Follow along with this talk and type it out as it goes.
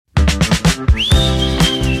Okay.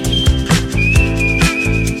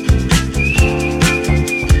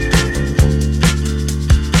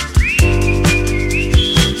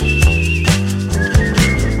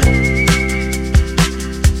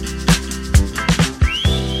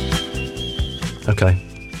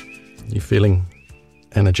 You feeling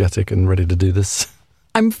energetic and ready to do this?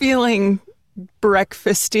 I'm feeling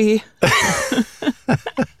breakfasty.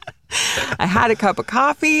 I had a cup of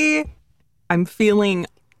coffee. I'm feeling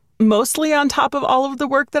mostly on top of all of the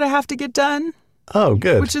work that I have to get done. Oh,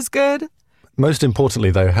 good. Which is good. Most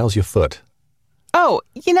importantly, though, how's your foot? Oh,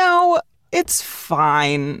 it's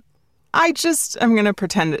fine. I'm going to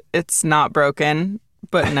pretend it's not broken,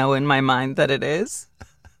 but know in my mind that it is.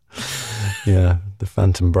 Yeah, the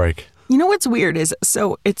phantom break. You know what's weird is,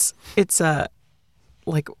 so it's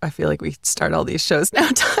like, I feel like we start all these shows now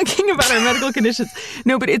talking about our medical conditions.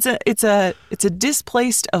 No, but it's a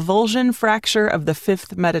displaced avulsion fracture of the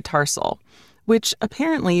fifth metatarsal, which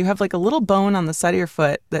apparently you have like a little bone on the side of your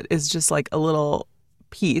foot that is just like a little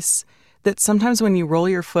piece that sometimes when you roll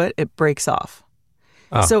your foot, it breaks off.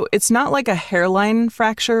 Oh. So it's not like a hairline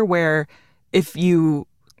fracture where if you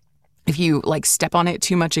like step on it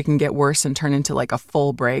too much, it can get worse and turn into like a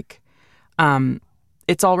full break.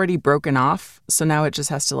 It's already broken off. So now it just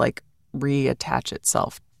has to like reattach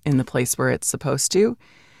itself in the place where it's supposed to.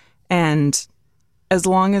 And as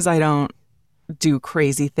long as I don't do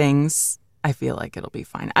crazy things, I feel like it'll be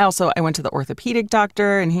fine. I went to the orthopedic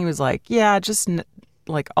doctor and he was like, yeah, just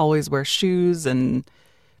like always wear shoes and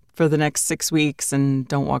for the next 6 weeks and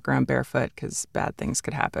don't walk around barefoot because bad things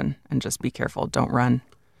could happen and just be careful. Don't run.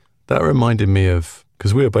 That reminded me of,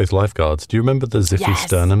 because we were both lifeguards. Do you remember the Ziffy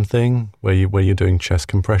sternum thing where you're doing chest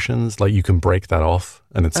compressions? Like you can break that off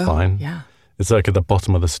and it's fine. Yeah. It's like at the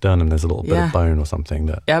bottom of the sternum, there's a little bit of bone or something.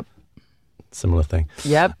 Yep. Similar thing.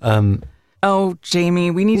 Yep. Oh, Jamie,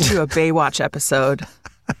 we need to do a Baywatch episode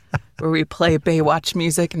where we play Baywatch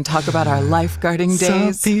music and talk about our lifeguarding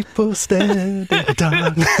days. Some people stand in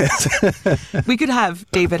darkness. We could have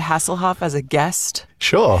David Hasselhoff as a guest.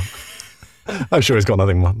 Sure. I'm sure he's got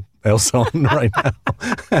nothing else on right now.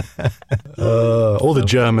 All the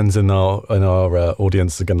Germans in our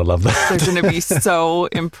audience are going to love that. They're going to be so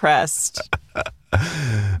impressed.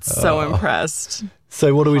 Impressed.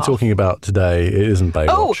 So what are we talking about today? It isn't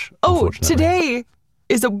Baywatch. Today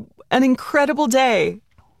is an incredible day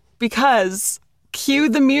because, cue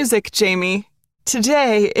the music, Jamie.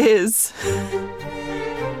 Today is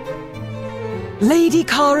Lady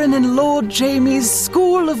Karen and Lord Jamie's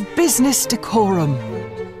School of Business Decorum.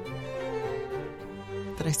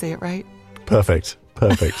 Did I say it right? Perfect.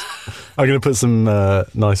 I'm going to put some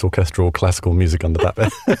nice orchestral classical music under that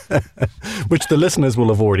bit, which the listeners will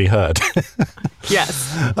have already heard.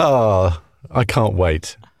 Yes. Oh, I can't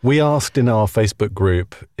wait. We asked in our Facebook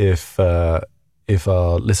group if our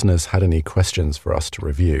listeners had any questions for us to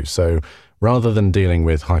review. So rather than dealing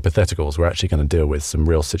with hypotheticals, we're actually going to deal with some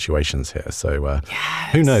real situations here. So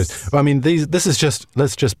who knows? I mean, let's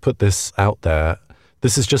just put this out there.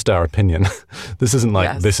 This is just our opinion. This isn't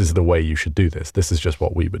like this is the way you should do this. This is just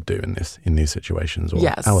what we would do in these situations, or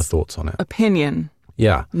our thoughts on it. Opinion.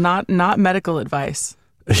 Yeah. Not medical advice.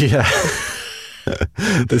 Yeah.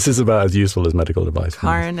 This is about as useful as medical advice.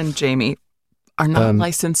 Karen and Jamie are not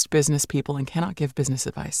licensed business people and cannot give business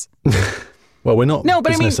advice. Well, we're not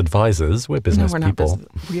business advisors. We're business people.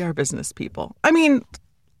 We are business people. I mean,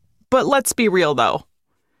 but let's be real, though.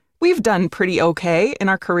 We've done pretty okay in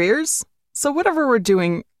our careers. So whatever we're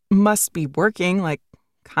doing must be working, like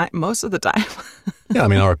most of the time. Yeah, I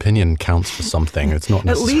mean, our opinion counts for something. It's not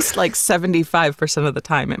at least like 75% of the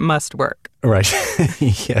time it must work. Right.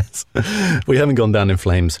 Yes. We haven't gone down in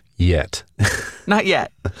flames yet. Not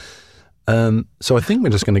yet. So I think we're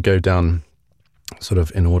just going to go down sort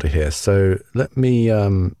of in order here. So let me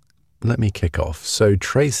kick off. So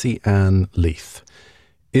Tracy Ann Leith.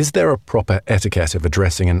 Is there a proper etiquette of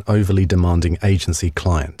addressing an overly demanding agency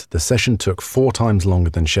client? The session took 4 times longer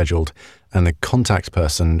than scheduled, and the contact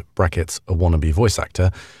person, brackets, a wannabe voice actor,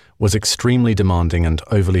 was extremely demanding and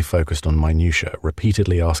overly focused on minutiae,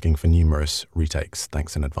 repeatedly asking for numerous retakes.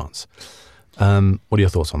 Thanks in advance. What are your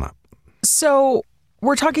thoughts on that? So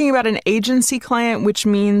we're talking about an agency client, which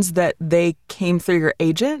means that they came through your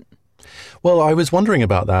agent? Well, I was wondering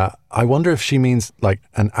about that. I wonder if she means like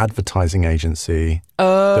an advertising agency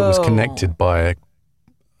that was connected by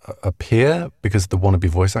a peer because of the wannabe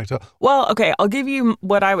voice actor. Well, okay, I'll give you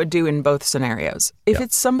what I would do in both scenarios. If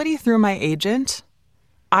it's somebody through my agent,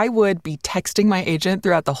 I would be texting my agent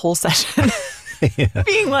throughout the whole session,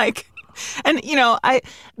 being like, and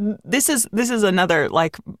this is another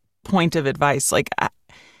like point of advice. Like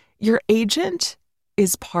your agent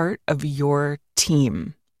is part of your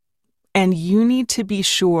team. And you need to be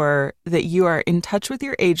sure that you are in touch with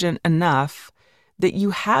your agent enough that you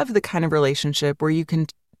have the kind of relationship where you can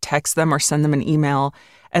text them or send them an email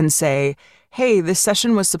and say, hey, this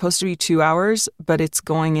session was supposed to be 2 hours, but it's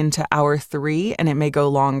going into hour 3 and it may go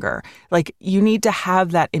longer. Like, you need to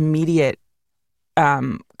have that immediate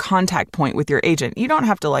contact point with your agent. You don't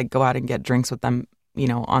have to like go out and get drinks with them,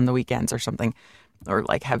 on the weekends or something, or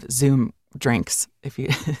like have Zoom drinks if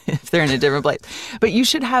they're in a different place. But you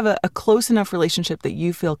should have a close enough relationship that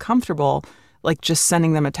you feel comfortable, like just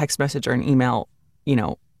sending them a text message or an email,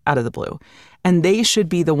 out of the blue. And they should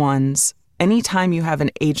be the ones, anytime you have an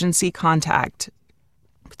agency contact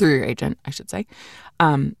through your agent, I should say,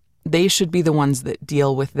 they should be the ones that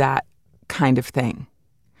deal with that kind of thing.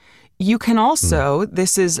 You can also,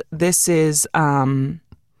 this is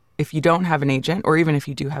if you don't have an agent, or even if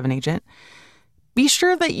you do have an agent, be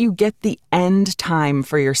sure that you get the end time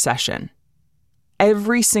for your session.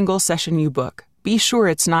 Every single session you book, be sure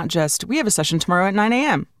it's not just, we have a session tomorrow at 9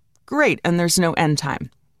 a.m. Great, and there's no end time.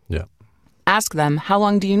 Yeah. Ask them, how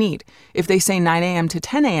long do you need? If they say 9 a.m. to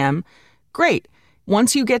 10 a.m., great.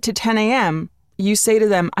 Once you get to 10 a.m., you say to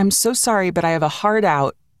them, I'm so sorry, but I have a hard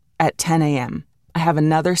out at 10 a.m. I have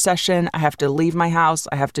another session. I have to leave my house.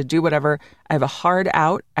 I have to do whatever. I have a hard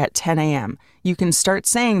out at 10 a.m. You can start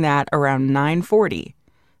saying that around 9:40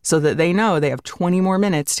 so that they know they have 20 more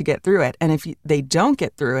minutes to get through it. And if they don't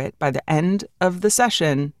get through it by the end of the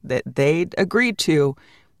session that they agreed to,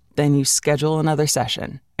 then you schedule another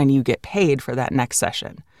session and you get paid for that next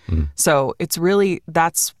session. So it's really,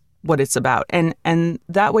 that's what it's about. And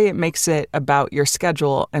that way it makes it about your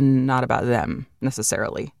schedule and not about them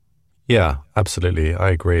necessarily. Yeah, absolutely. I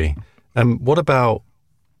agree. What about,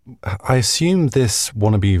 I assume this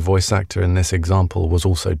wannabe voice actor in this example was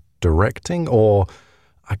also directing, or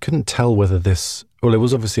I couldn't tell whether this, well, it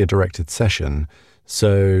was obviously a directed session.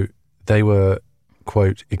 So they were,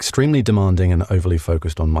 quote, extremely demanding and overly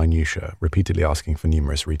focused on minutiae, repeatedly asking for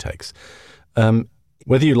numerous retakes.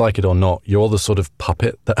 Whether you like it or not, you're the sort of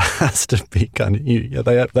puppet that has to be kind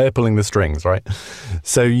of, they're pulling the strings, right?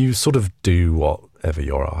 So you sort of do whatever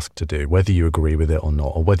you're asked to do, whether you agree with it or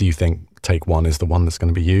not, or whether you think take 1 is the one that's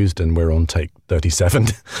going to be used and we're on take 37,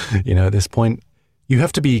 at this point. You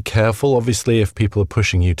have to be careful, obviously, if people are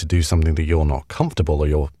pushing you to do something that you're not comfortable, or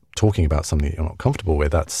you're talking about something that you're not comfortable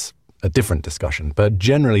with, that's a different discussion. But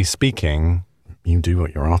generally speaking, you do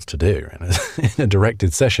what you're asked to do in a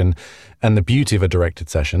directed session. And the beauty of a directed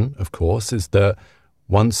session, of course, is that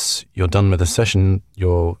once you're done with a session,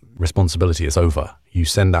 your responsibility is over. You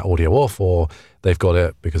send that audio off, or they've got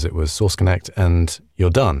it because it was Source Connect, and you're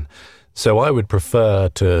done. So I would prefer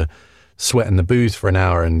to sweat in the booth for an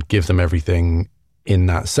hour and give them everything in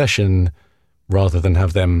that session rather than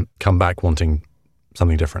have them come back wanting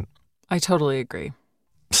something different. I totally agree.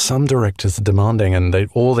 Some directors are demanding, and they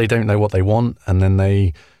don't know what they want, and then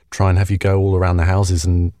they try and have you go all around the houses.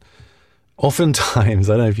 And oftentimes,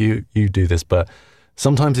 I don't know if you do this, but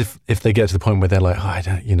sometimes if they get to the point where they're like,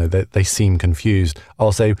 they seem confused,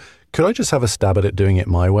 I'll say, could I just have a stab at it doing it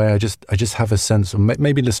my way? I just have a sense of,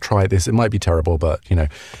 maybe let's try this. It might be terrible, but,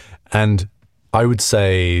 and I would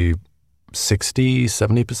say 60,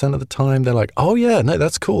 70% of the time, they're like, oh yeah, no,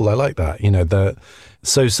 that's cool. I like that.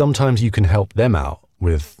 So sometimes you can help them out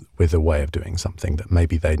with a way of doing something that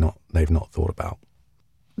maybe they've not thought about.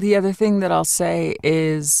 The other thing that I'll say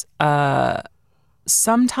is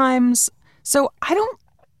sometimes, so I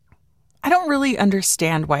don't really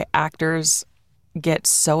understand why actors get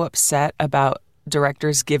so upset about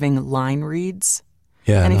directors giving line reads.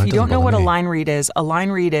 Yeah, and if you don't know what a line read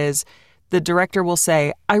is the director will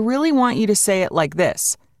say, I really want you to say it like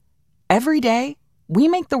this. Every day, we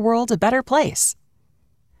make the world a better place.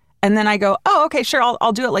 And then I go, oh, okay, sure,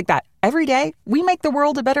 I'll do it like that. Every day, we make the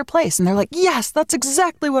world a better place. And they're like, yes, that's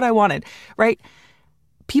exactly what I wanted, right?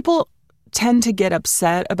 People tend to get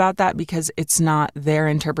upset about that because it's not their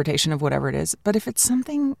interpretation of whatever it is. But if it's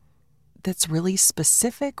something that's really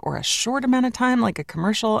specific or a short amount of time, like a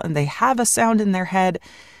commercial, and they have a sound in their head,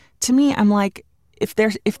 to me, I'm like, if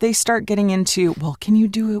they start getting into, well, can you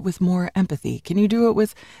do it with more empathy? Can you do it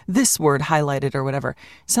with this word highlighted or whatever?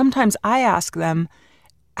 Sometimes I ask them,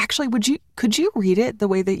 actually, could you read it the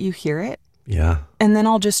way that you hear it? Yeah. And then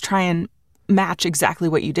I'll just try and match exactly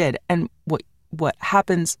what you did. And what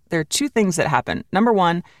happens, there are 2 things that happen. Number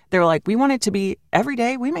 1, they're like, we want it to be every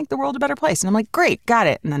day we make the world a better place. And I'm like, great, got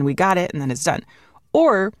it. And then we got it, and then it's done.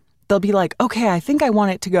 Or they'll be like, okay, I think I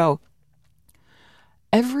want it to go,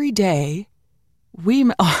 every day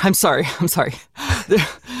I'm sorry.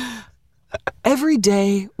 Every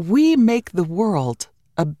day we make the world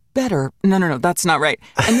a better, no, that's not right.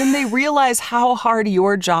 And then they realize how hard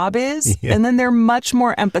your job is, and then they're much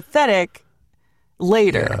more empathetic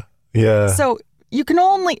later. Yeah. So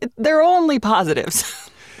there are only positives.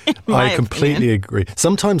 I completely agree.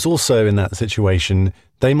 Sometimes also in that situation,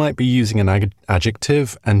 they might be using an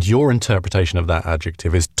adjective and your interpretation of that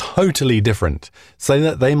adjective is totally different. So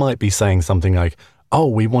that they might be saying something like, oh,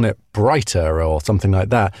 we want it brighter or something like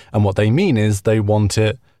that. And what they mean is they want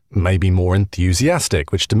it maybe more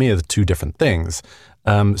enthusiastic, which to me are the two different things.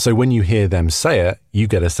 So when you hear them say it, you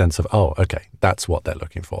get a sense of, oh, okay, that's what they're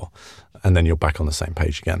looking for. And then you're back on the same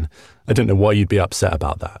page again. I don't know why you'd be upset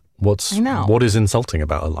about that. What is insulting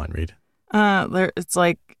about a line read? It's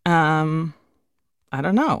like, I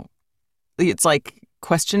don't know. It's like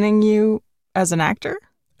questioning you as an actor.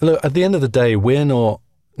 Look, at the end of the day, we're not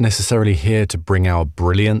necessarily here to bring our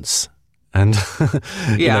brilliance and,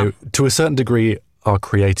 to a certain degree, our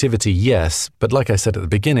creativity, yes. But like I said at the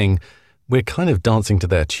beginning, we're kind of dancing to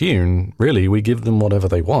their tune. Really, we give them whatever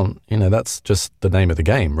they want. That's just the name of the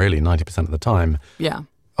game, really, 90% of the time. Yeah.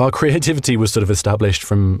 Our creativity was sort of established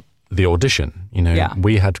from the audition.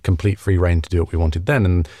 We had complete free rein to do what we wanted then.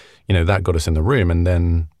 And, that got us in the room. And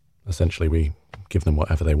then essentially we give them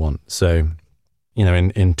whatever they want. So,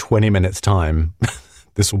 in 20 minutes time,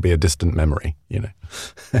 this will be a distant memory,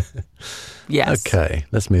 Yes. Okay,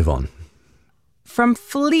 let's move on. From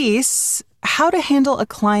Felice, how to handle a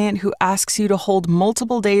client who asks you to hold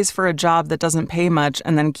multiple days for a job that doesn't pay much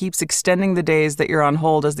and then keeps extending the days that you're on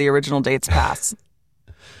hold as the original dates pass.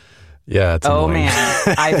 Yeah, it's annoying.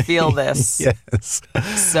 Man, I feel this yes.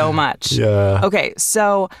 so much. Yeah. Okay,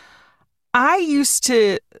 so I used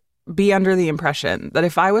to be under the impression that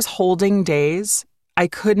if I was holding days, I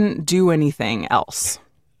couldn't do anything else.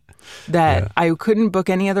 That I couldn't book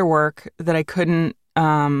any other work, that I couldn't,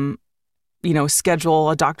 schedule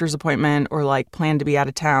a doctor's appointment or like plan to be out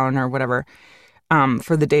of town or whatever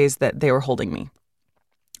for the days that they were holding me.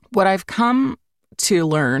 What I've come to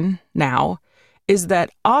learn now is that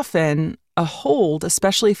often a hold,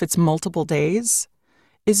 especially if it's multiple days,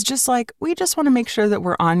 is just like, we just want to make sure that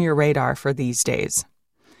we're on your radar for these days.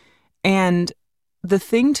 And the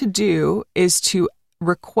thing to do is to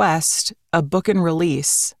request a book and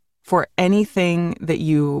release for anything that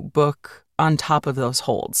you book on top of those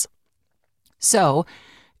holds. So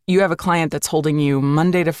you have a client that's holding you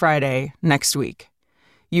Monday to Friday next week.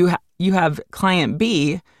 You have client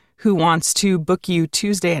B who wants to book you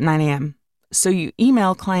Tuesday at 9 a.m. So you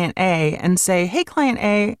email client A and say, hey, client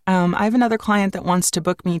A, I have another client that wants to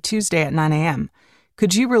book me Tuesday at 9 a.m.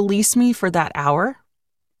 Could you release me for that hour?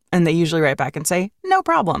 And they usually write back and say, no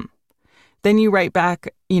problem. Then you write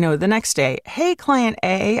back, the next day, hey, client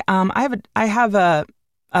A, I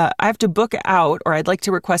have to book out, or I'd like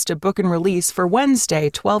to request a book and release for Wednesday,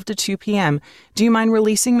 12 to 2 p.m. Do you mind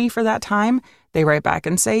releasing me for that time? They write back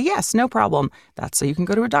and say, yes, no problem. That's so you can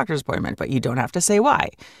go to a doctor's appointment, but you don't have to say why.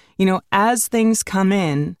 As things come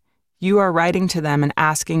in, you are writing to them and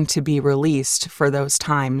asking to be released for those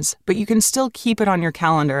times, but you can still keep it on your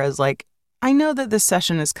calendar as like, I know that this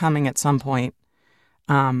session is coming at some point.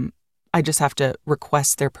 I just have to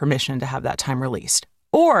request their permission to have that time released.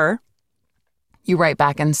 Or you write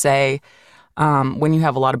back and say, when you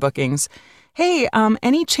have a lot of bookings, hey,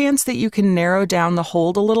 any chance that you can narrow down the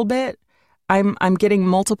hold a little bit? I'm getting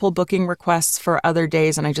multiple booking requests for other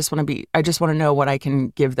days, and I just want to know what I can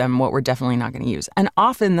give them, what we're definitely not going to use. And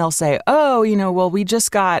often they'll say, oh, well, we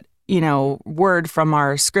just got, word from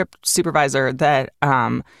our script supervisor that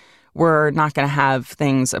we're not going to have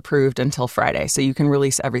things approved until Friday, so you can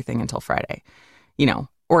release everything until Friday,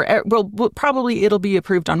 or probably it'll be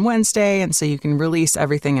approved on Wednesday, and so you can release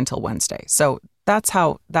everything until Wednesday. So that's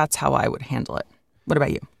how I would handle it. What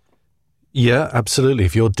about you? Yeah, absolutely.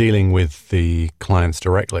 If you're dealing with the clients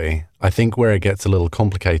directly, I think where it gets a little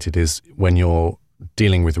complicated is when you're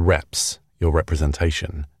dealing with reps, your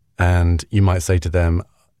representation, and you might say to them,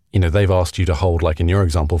 they've asked you to hold, like in your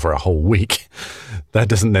example, for a whole week. That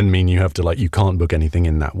doesn't then mean you have to, you can't book anything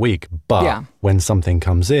in that week. But when something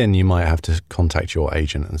comes in, you might have to contact your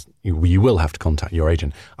agent, and you will have to contact your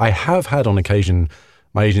agent. I have had on occasion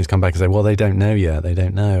my agents come back and say, well, they don't know yet. They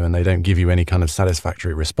don't know. And they don't give you any kind of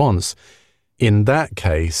satisfactory response. In that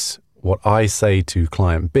case, what I say to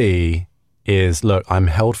client B is, look, I'm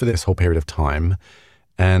held for this whole period of time.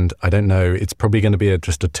 And I don't know, it's probably going to be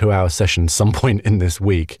just a 2-hour session some point in this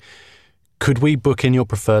week. Could we book in your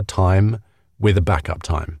preferred time with a backup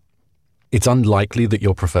time? It's unlikely that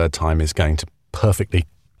your preferred time is going to perfectly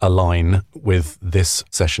align with this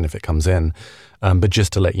session if it comes in. But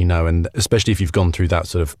just to let you know, and especially if you've gone through that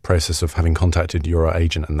sort of process of having contacted your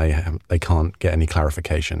agent and they can't get any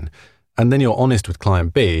clarification, And then you're honest with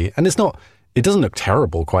client B. And it doesn't look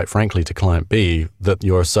terrible, quite frankly, to client B that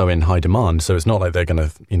you're so in high demand. So it's not like they're going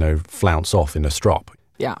to, flounce off in a strop.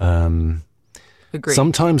 Yeah. Agreed.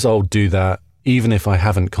 Sometimes I'll do that even if I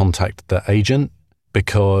haven't contacted the agent,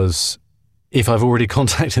 because if I've already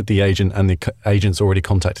contacted the agent and the agent's already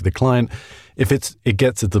contacted the client, if it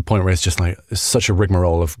gets to the point where it's just like it's such a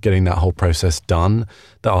rigmarole of getting that whole process done,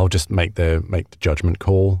 that I'll just make the judgment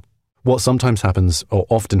call. What sometimes happens, or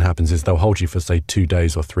often happens, is they'll hold you for, say, 2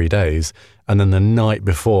 days or 3 days, and then the night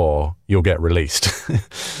before you'll get released.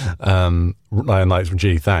 And like,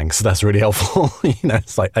 gee, thanks, that's really helpful.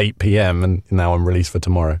 It's like 8 p.m. and now I'm released for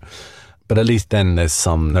tomorrow. But at least then there's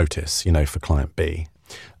some notice, for client B.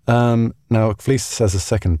 Now, Felice has a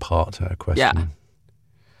second part to her question. Yeah.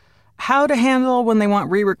 How to handle when they want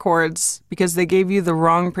re-records because they gave you the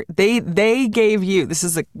wrong. They gave you. This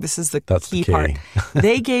is the key part.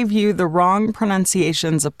 They gave you the wrong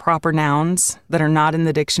pronunciations of proper nouns that are not in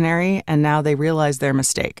the dictionary, and now they realize their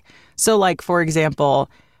mistake. So, like for example,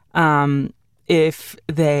 if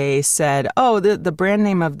they said, "Oh, the brand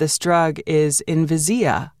name of this drug is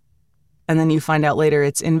Invisia," and then you find out later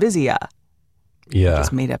it's Invisia. Yeah. I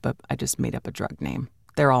just made up a drug name.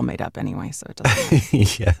 They're all made up anyway, so it doesn't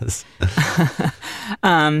matter. Yes.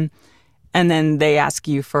 And then they ask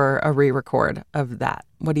you for a re-record of that.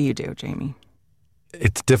 What do you do, Jamie?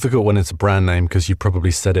 It's difficult when it's a brand name because you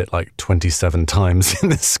probably said it like 27 times in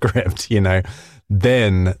the script,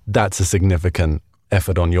 Then that's a significant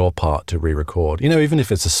effort on your part to re-record. Even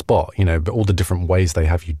if it's a spot, but all the different ways they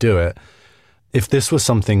have you do it. If this was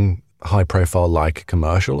something high profile like a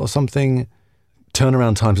commercial or something,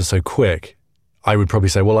 turnaround times are so quick, I would probably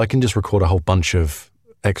say, well, I can just record a whole bunch of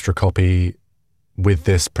extra copy with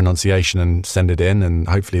this pronunciation and send it in, and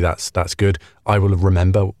hopefully that's good. I will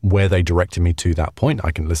remember where they directed me to that point.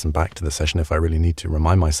 I can listen back to the session if I really need to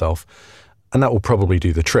remind myself, and that will probably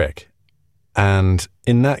do the trick. And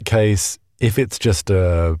in that case, if it's just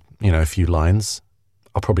a few lines,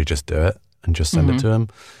 I'll probably just do it and just send it to them.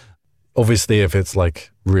 Obviously, if it's like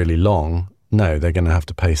really long, no, they're going to have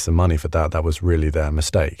to pay some money for that. That was really their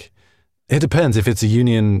mistake. It depends. If it's a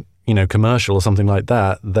union, commercial or something like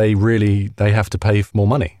that, they have to pay more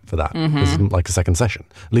money for that. This isn't like a second session,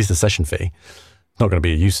 at least a session fee. It's not going to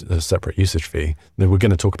be a separate usage fee. We're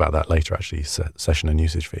going to talk about that later, actually, session and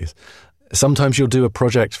usage fees. Sometimes you'll do a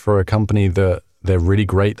project for a company that they're really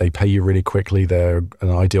great. They pay you really quickly. They're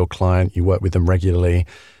an ideal client. You work with them regularly.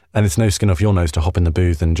 And it's no skin off your nose to hop in the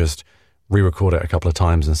booth and just re-record it a couple of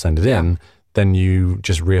times and send it in. Then you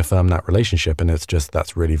just reaffirm that relationship, and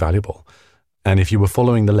that's really valuable. And if you were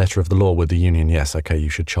following the letter of the law with the union, yes, okay, you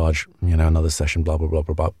should charge, another session, blah, blah, blah,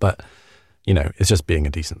 blah, blah. But, it's just being a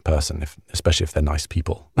decent person, especially if they're nice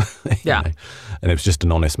people. And it's just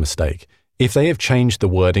an honest mistake. If they have changed the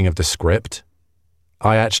wording of the script,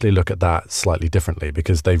 I actually look at that slightly differently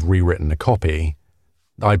because they've rewritten a copy.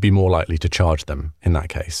 I'd be more likely to charge them in that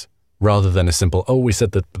case, rather than a simple, we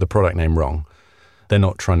said the product name wrong. They're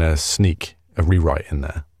not trying to sneak a rewrite in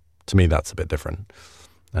there. To me, that's a bit different.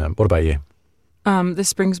 What about you?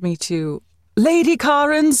 This brings me to Lady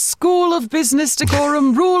Karen's School of Business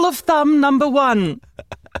Decorum Rule of Thumb number 1,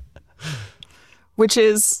 which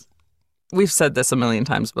is, we've said this a million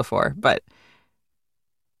times before, but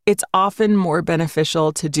it's often more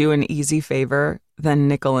beneficial to do an easy favor than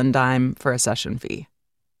nickel and dime for a session fee.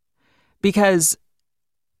 Because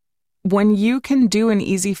when you can do an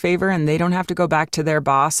easy favor and they don't have to go back to their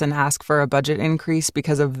boss and ask for a budget increase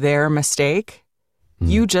because of their mistake,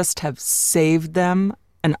 you just have saved them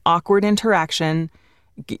an awkward interaction,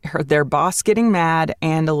 their boss getting mad,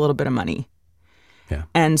 and a little bit of money. Yeah.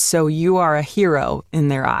 And so you are a hero in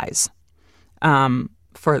their eyes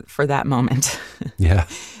for that moment. Yeah.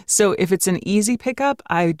 So if it's an easy pickup,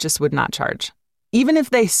 I just would not charge. Even if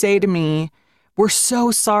they say to me, "We're so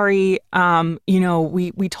sorry,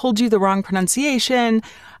 we told you the wrong pronunciation.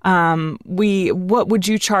 What would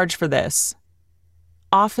you charge for this?"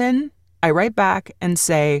 Often I write back and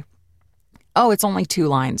say, "Oh, it's only 2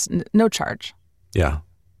 lines, no charge." Yeah.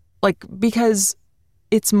 Because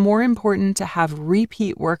it's more important to have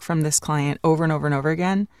repeat work from this client over and over and over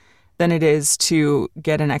again than it is to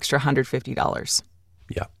get an extra $150.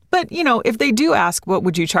 Yeah. But, if they do ask, "What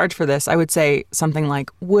would you charge for this?" I would say something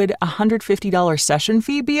like, "Would a $150 session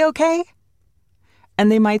fee be okay?"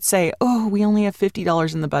 And they might say, "Oh, we only have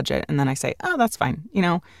 $50 in the budget." And then I say, "Oh, that's fine."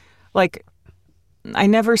 I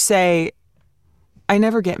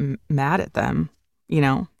never get mad at them,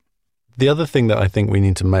 The other thing that I think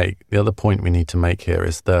the other point we need to make here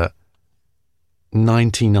is that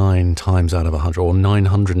 99 times out of 100 or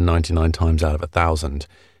 999 times out of 1,000,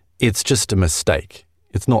 it's just a mistake.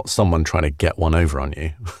 It's not someone trying to get one over on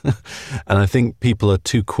you. And I think people are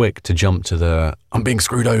too quick to jump to the, I'm being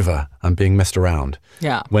screwed over, I'm being messed around.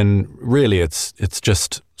 Yeah. When really it's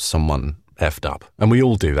just someone effed up. And we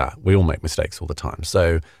all do that. We all make mistakes all the time.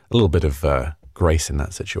 So a little bit of grace in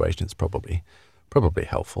that situation is probably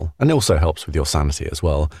helpful. And it also helps with your sanity as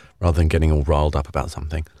well, rather than getting all riled up about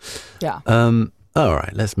something. Yeah. All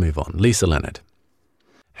right, let's move on. Lisa Leonard.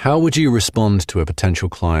 How would you respond to a potential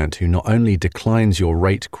client who not only declines your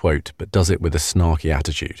rate quote, but does it with a snarky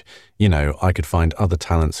attitude? You know, I could find other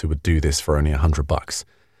talents who would do this for only $100.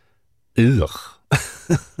 Ugh.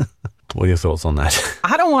 What are your thoughts on that?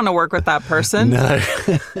 I don't want to work with that person. No.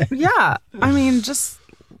 Yeah. I mean, just,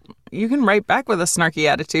 you can write back with a snarky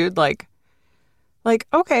attitude, like,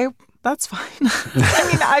 okay, that's fine. I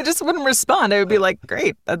mean, I just wouldn't respond. I would be like,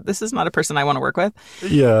 great, this is not a person I want to work with.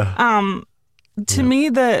 Yeah. To me,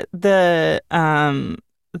 the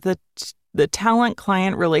talent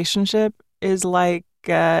client relationship is like,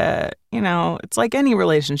 it's like any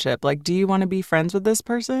relationship. Like, do you want to be friends with this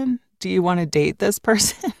person? Do you want to date this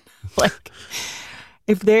person? Like,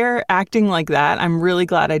 if they're acting like that, I'm really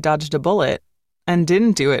glad I dodged a bullet and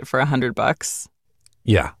didn't do it for $100.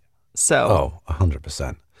 Yeah. So. Oh,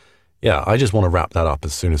 100%. Yeah, I just want to wrap that up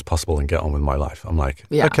as soon as possible and get on with my life. I'm like,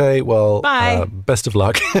 yeah. Okay, well, bye. Best of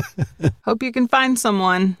luck. Hope you can find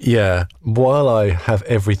someone. Yeah, while I have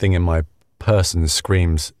everything in my person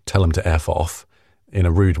screams, tell them to F off in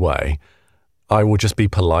a rude way, I will just be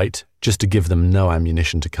polite just to give them no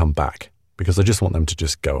ammunition to come back, because I just want them to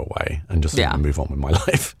just go away and just move on with my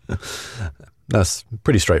life. That's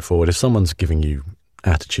pretty straightforward. If someone's giving you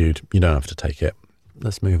attitude, you don't have to take it.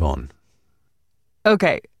 Let's move on.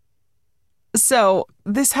 Okay. So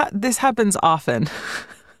this happens often.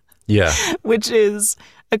 Yeah. Which is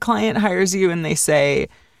a client hires you and they say,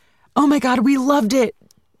 oh my God, we loved it.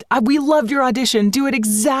 We loved your audition. Do it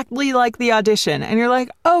exactly like the audition. And you're like,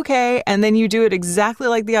 okay. And then you do it exactly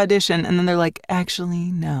like the audition. And then they're like,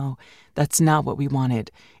 actually, no, that's not what we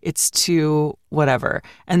wanted. It's too whatever.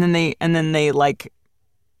 And then they like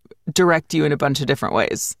direct you in a bunch of different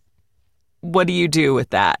ways. What do you do with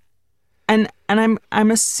that? And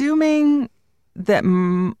I'm assuming that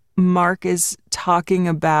Mark is talking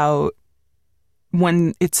about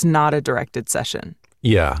when it's not a directed session.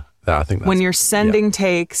 Yeah, I think that's... When you're sending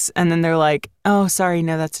takes and then they're like, oh, sorry,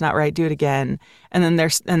 no, that's not right. Do it again. And then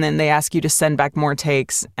they ask you to send back more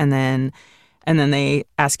takes and then they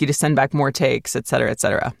ask you to send back more takes, et cetera, et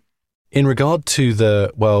cetera. In regard to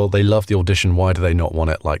they love the audition, why do they not want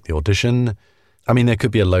it like the audition? I mean, there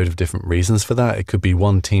could be a load of different reasons for that. It could be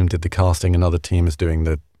one team did the casting, another team is doing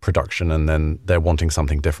the production, and then they're wanting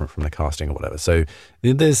something different from the casting or whatever. So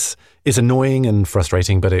it's annoying and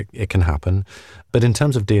frustrating, but it can happen. But in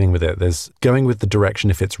terms of dealing with it, there's going with the direction.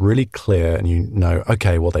 If it's really clear and you know,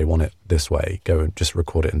 okay, well, they want it this way, go and just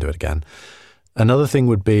record it and do it again. Another thing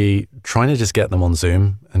would be trying to just get them on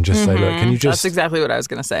Zoom and just say, look, can you just... That's exactly what I was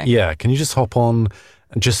going to say. Yeah, can you just hop on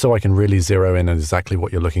and just so I can really zero in on exactly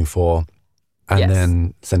what you're looking for and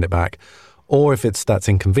then send it back. Or if that's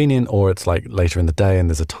inconvenient or it's like later in the day and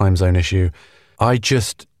there's a time zone issue, I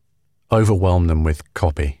just overwhelm them with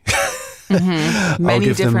copy.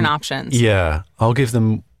 Many different options. Yeah. I'll give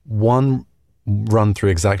them one run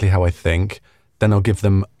through exactly how I think. Then I'll give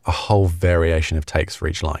them a whole variation of takes for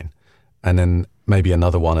each line. And then maybe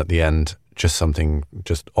another one at the end, just something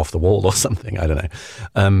just off the wall or something. I don't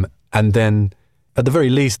know. And then at the very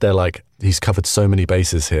least, they're like, he's covered so many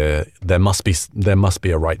bases here. There must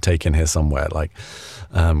be a right take in here somewhere, like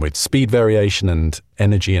with speed variation and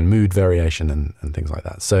energy and mood variation and things like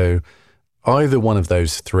that. So either one of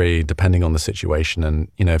those three, depending on the situation.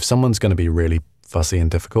 And, you know, if someone's going to be really fussy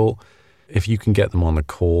and difficult, if you can get them on a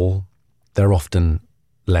call, they're often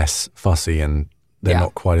less fussy and they're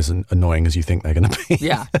not quite as annoying as you think they're going to be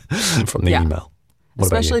from the email.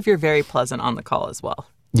 Especially if you're very pleasant on the call as well.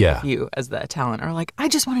 Yeah. You as the talent are like, I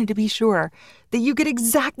just wanted to be sure that you get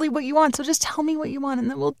exactly what you want. So just tell me what you want and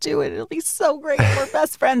then we'll do it. It'll be so great. We're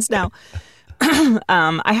best friends now.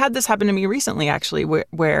 I had this happen to me recently, actually,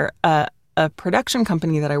 where a production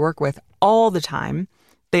company that I work with all the time,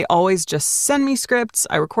 they always just send me scripts.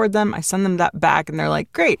 I record them. I send them that back and they're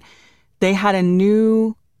like, great. They had a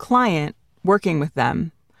new client working with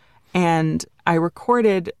them and I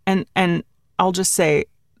recorded and I'll just say,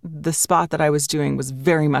 the spot that I was doing was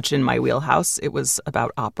very much in my wheelhouse. It was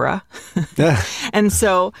about opera. And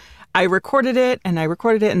so I recorded it and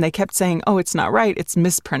they kept saying, oh, it's not right. It's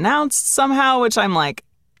mispronounced somehow, which I'm like,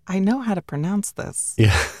 I know how to pronounce this.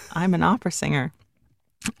 Yeah. I'm an opera singer.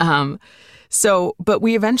 But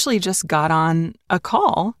we eventually just got on a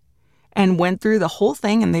call and went through the whole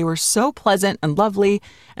thing, and they were so pleasant and lovely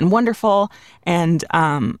and wonderful, and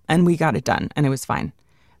we got it done, and it was fine.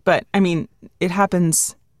 But I mean, it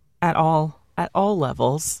happens at all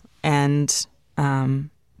levels, and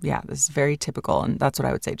this is very typical, and that's what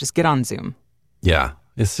I would say. Just get on Zoom. Yeah,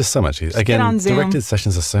 it's just so much easier. Again, directed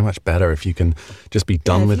sessions are so much better if you can just be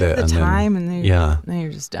done with it. If you have the time, then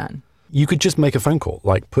you're just done. You could just make a phone call,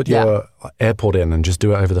 like put your AirPod in and just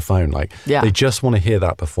do it over the phone. Like they just want to hear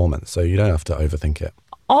that performance, so you don't have to overthink it.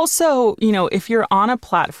 Also, if you're on a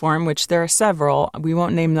platform, which there are several, we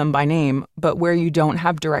won't name them by name, but where you don't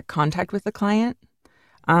have direct contact with the client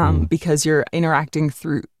because you're interacting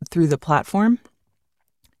through the platform,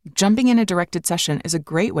 jumping in a directed session is a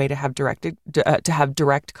great way to have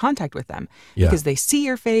direct contact with them because they see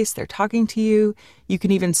your face, they're talking to you. You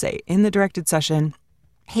can even say in the directed session,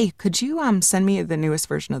 hey, could you send me the newest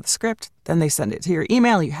version of the script? Then they send it to your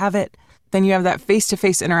email, you have it. Then you have that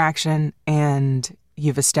face-to-face interaction and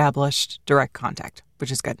you've established direct contact, which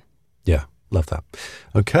is good. Yeah, love that.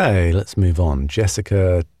 Okay, let's move on.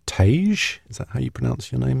 Jessica Tage, is that how you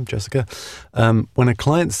pronounce your name, Jessica? When a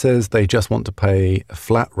client says they just want to pay a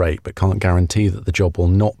flat rate but can't guarantee that the job will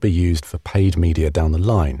not be used for paid media down the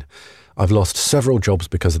line. I've lost several jobs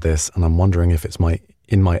because of this, and I'm wondering if it's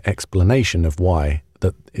in my explanation of why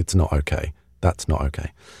that it's not okay. That's not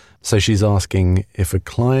okay. So she's asking if a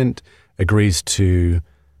client agrees to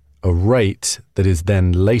a rate that is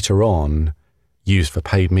then later on used for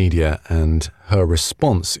paid media, and her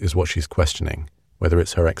response is what she's questioning, whether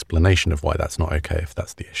it's her explanation of why that's not okay, if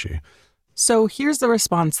that's the issue. So here's the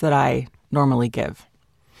response that I normally give.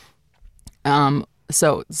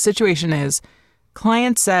 So the situation is,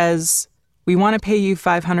 client says, we want to pay you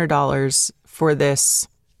 $500 for this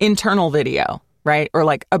internal video, right? Or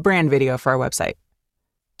like a brand video for our website.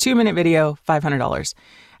 2-minute video, $500.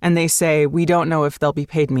 And they say, we don't know if they'll be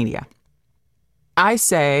paid media. I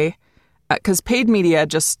say, because paid media,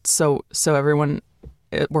 just so everyone,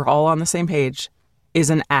 we're all on the same page, is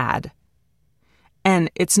an ad. And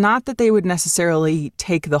it's not that they would necessarily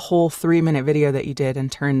take the whole 3-minute video that you did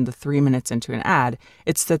and turn the 3 minutes into an ad.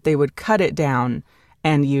 It's that they would cut it down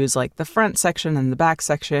and use like the front section and the back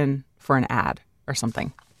section for an ad or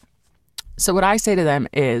something. So what I say to them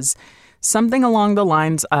is something along the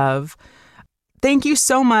lines of, thank you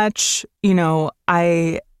so much.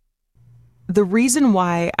 The reason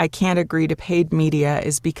why I can't agree to paid media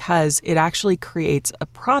is because it actually creates a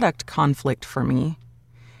product conflict for me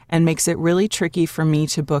and makes it really tricky for me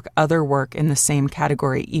to book other work in the same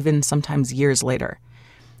category, even sometimes years later.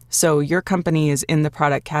 So your company is in the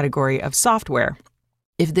product category of software.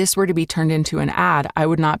 If this were to be turned into an ad, I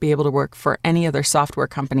would not be able to work for any other software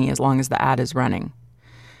company as long as the ad is running.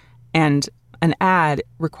 And an ad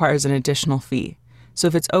requires an additional fee. So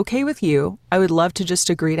if it's okay with you, I would love to just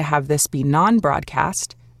agree to have this be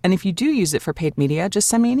non-broadcast. And if you do use it for paid media, just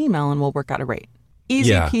send me an email and we'll work out a rate.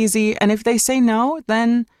 Easy peasy. And if they say no,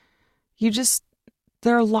 then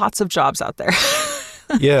there are lots of jobs out there.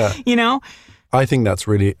 Yeah. I think that's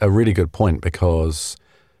a really good point, because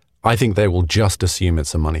I think they will just assume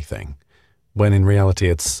it's a money thing, when in reality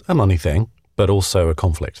it's a money thing, but also a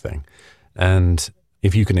conflict thing. And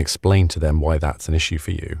if you can explain to them why that's an issue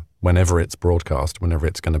for you, whenever it's broadcast, whenever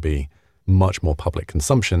it's going to be much more public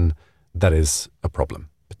consumption, that is a problem,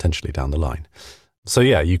 potentially down the line. So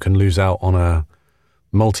yeah, you can lose out on a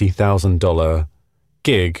multi-$1,000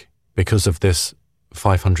 gig because of this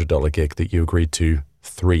 $500 gig that you agreed to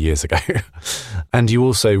 3 years ago. And you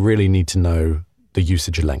also really need to know the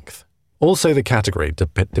usage length. Also, the category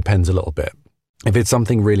depends a little bit. If it's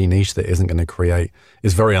something really niche that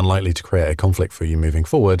is very unlikely to create a conflict for you moving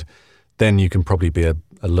forward, then you can probably be a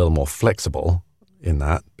little more flexible in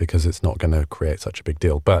that, because it's not going to create such a big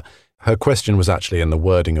deal. But her question was actually in the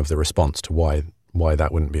wording of the response to why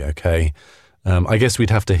that wouldn't be okay. I guess we'd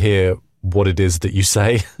have to hear what it is that you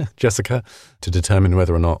say, Jessica, to determine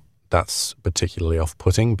whether or not that's particularly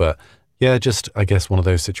off-putting. But yeah, just, I guess, one of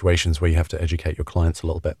those situations where you have to educate your clients a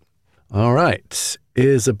little bit. All right.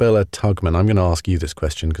 Isabella Tugman, I'm going to ask you this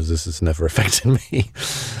question because this has never affected me.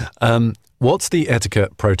 What's the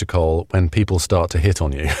etiquette protocol when people start to hit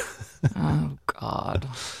on you? Oh, God.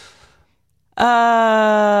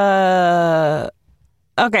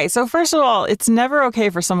 Okay, so first of all, it's never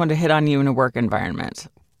okay for someone to hit on you in a work environment.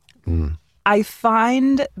 I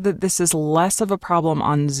find that this is less of a problem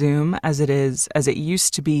on Zoom as it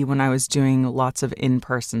used to be when I was doing lots of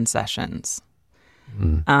in-person sessions.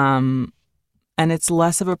 And it's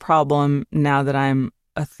less of a problem now that I'm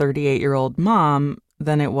a 38-year-old mom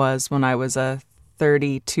than it was when I was a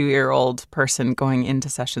 32-year-old person going into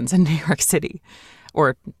sessions in New York City,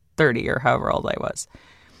 or 30 or however old I was.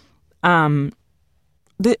 This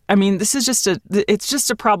is it's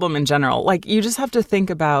just a problem in general. Like, you just have to think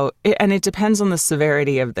about it, and it depends on the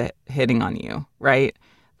severity of the hitting on you, right?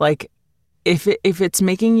 Like, if it's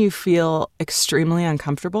making you feel extremely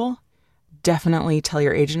uncomfortable, definitely tell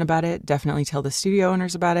your agent about it. Definitely tell the studio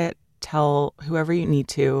owners about it. Tell whoever you need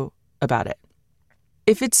to about it.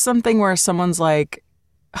 If it's something where someone's like,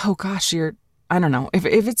 oh gosh, I don't know. If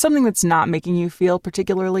it's something that's not making you feel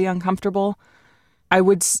particularly uncomfortable,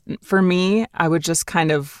 for me, I would just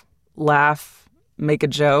kind of laugh, make a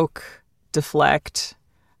joke, deflect,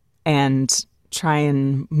 and try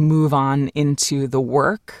and move on into the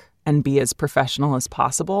work and be as professional as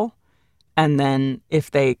possible. And then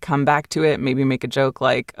if they come back to it, maybe make a joke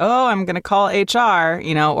like, oh, I'm going to call HR,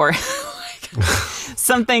 or like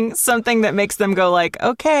something that makes them go like,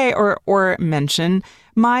 okay, or mention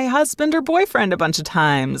my husband or boyfriend a bunch of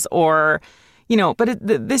times, or, but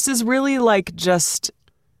this is really like just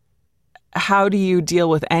how do you deal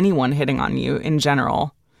with anyone hitting on you in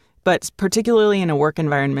general? But particularly in a work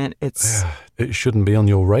environment, it shouldn't be on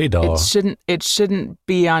your radar. It shouldn't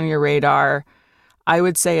be on your radar. I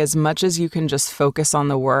would say as much as you can just focus on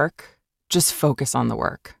the work, just focus on the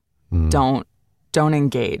work. Don't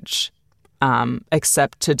engage,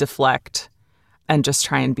 except to deflect and just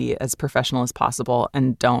try and be as professional as possible,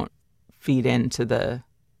 and don't feed into the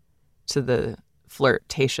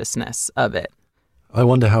flirtatiousness of it. I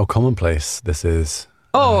wonder how commonplace this is.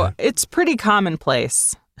 Oh, it's pretty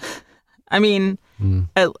commonplace. I mean,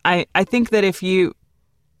 I think that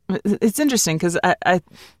it's interesting because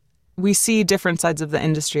we see different sides of the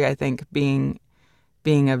industry, I think, being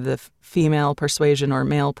of the female persuasion or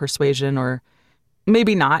male persuasion, or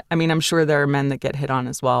maybe not. I mean, I'm sure there are men that get hit on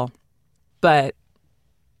as well, but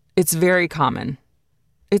it's very common.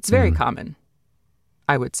 It's very common,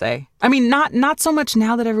 I would say. I mean, not so much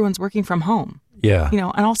now that everyone's working from home. Yeah.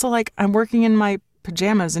 And also, like, I'm working in my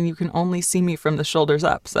pajamas and you can only see me from the shoulders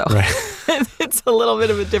up. So right. It's a little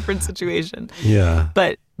bit of a different situation. Yeah.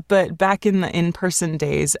 But back in the in-person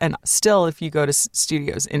days, and still if you go to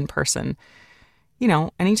studios in person,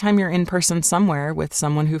 anytime you're in person somewhere with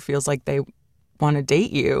someone who feels like they want to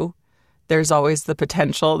date you, there's always the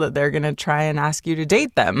potential that they're going to try and ask you to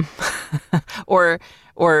date them or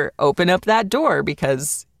open up that door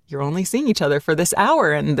because you're only seeing each other for this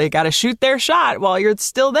hour and they got to shoot their shot while you're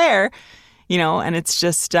still there, and it's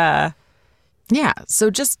just, so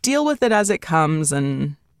just deal with it as it comes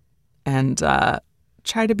and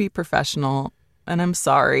try to be professional. And I'm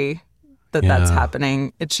sorry that that's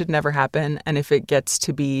happening. It should never happen. And if it gets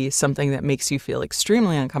to be something that makes you feel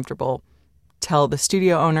extremely uncomfortable, tell the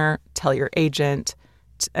studio owner, tell your agent,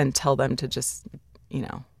 and tell them to just,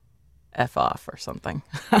 F off or something.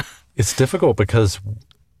 It's difficult because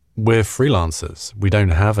we're freelancers. We don't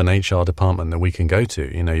have an HR department that we can go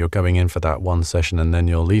to. You're going in for that one session and then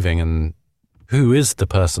you're leaving, and who is the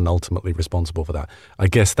person ultimately responsible for that? I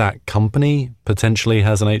guess that company potentially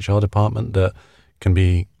has an HR department that can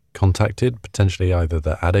be contacted, potentially either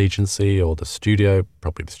the ad agency or the studio.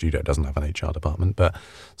 Probably the studio doesn't have an HR department, but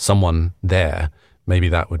someone there, maybe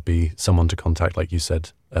that would be someone to contact, like you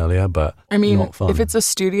said earlier, but I mean, not fun. If it's a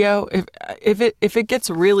studio, if it gets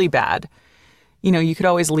really bad, you could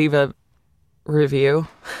always leave a review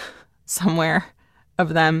somewhere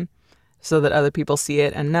of them so that other people see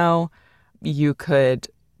it and know. You could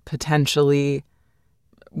potentially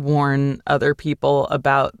warn other people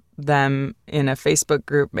about them in a Facebook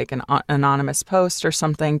group, make an anonymous post or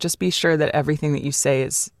something. Just be sure that everything that you say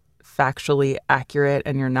is factually accurate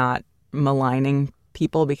and you're not maligning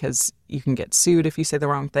people, because you can get sued if you say the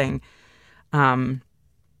wrong thing.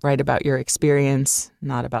 Write about your experience,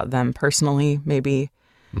 not about them personally, maybe.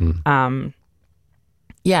 It's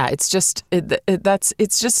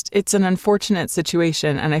an unfortunate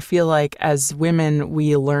situation. And I feel like as women,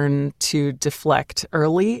 we learn to deflect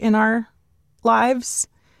early in our lives.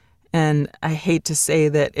 And I hate to say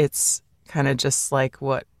that it's kind of just like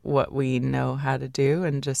what we know how to do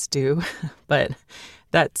and just do, but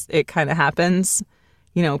it kind of happens.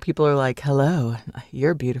 People are like, hello,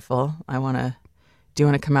 you're beautiful. Do you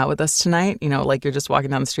want to come out with us tonight? Like you're just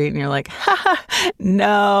walking down the street and you're like,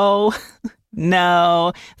 no.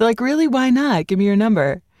 They're like, really? Why not? Give me your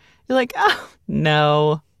number. You're like, oh,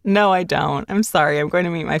 no, I don't. I'm sorry. I'm going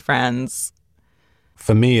to meet my friends.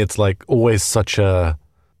 For me, it's like always such a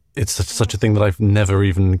thing that I've never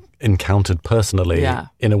even encountered personally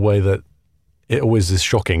in a way that it always is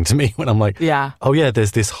shocking to me when I'm like, oh yeah,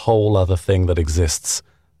 there's this whole other thing that exists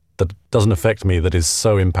that doesn't affect me, that is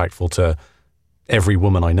so impactful to every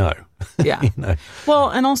woman I know. Yeah. Well,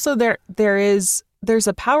 and also there is there's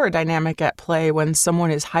a power dynamic at play when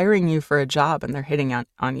someone is hiring you for a job and they're hitting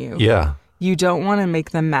on you. Yeah. You don't want to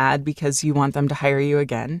make them mad because you want them to hire you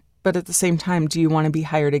again. But at the same time, do you want to be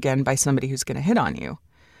hired again by somebody who's going to hit on you?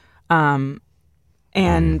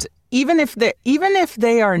 And even if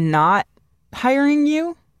they are not hiring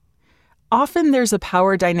you, often there's a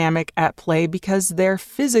power dynamic at play because they're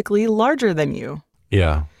physically larger than you.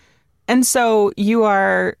 Yeah. And so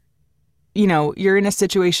you're in a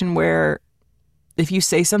situation where if you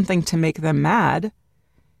say something to make them mad,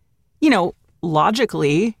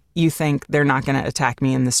 logically, you think they're not going to attack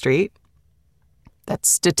me in the street. That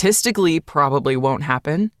statistically probably won't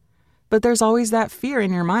happen. But there's always that fear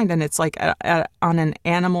in your mind. And it's like on an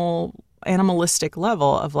animalistic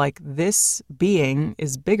level of like, this being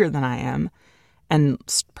is bigger than I am and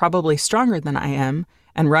probably stronger than I am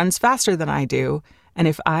and runs faster than I do. And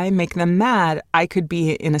if I make them mad, I could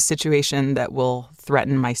be in a situation that will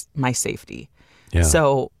threaten my safety. Yeah.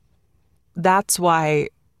 So that's why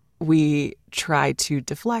we try to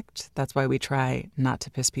deflect. That's why we try not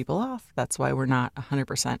to piss people off. That's why we're not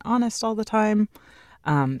 100% honest all the time,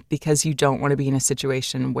 because you don't want to be in a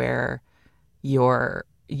situation where you are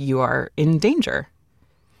in danger,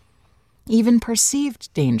 even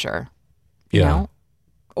perceived danger. You know?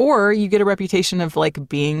 Or you get a reputation of like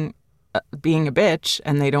being a bitch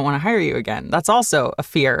and they don't want to hire you again. That's also a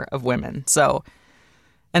fear of women. So,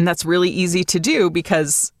 and that's really easy to do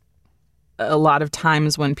because a lot of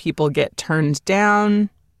times when people get turned down,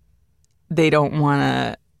 they don't want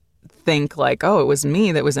to think like, oh, it was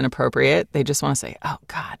me that was inappropriate. They just want to say, oh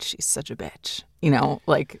God, she's such a bitch.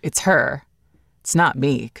 Like it's her. It's not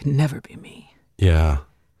me. It could never be me. Yeah.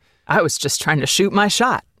 I was just trying to shoot my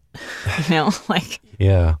shot. Like.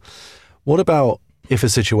 Yeah. What about if a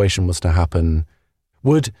situation was to happen,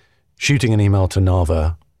 would shooting an email to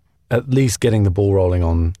Nava at least getting the ball rolling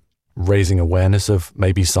on raising awareness of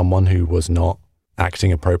maybe someone who was not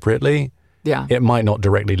acting appropriately? Yeah. It might not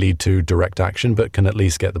directly lead to direct action, but can at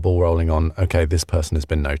least get the ball rolling on, okay, this person has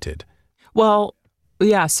been noted. Well,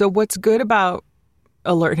 yeah. So what's good about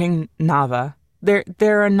alerting Nava,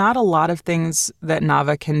 there are not a lot of things that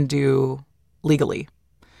Nava can do legally.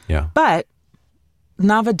 Yeah. But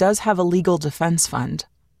Nava does have a legal defense fund.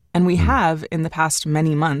 And we have, in the past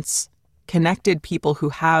many months, connected people who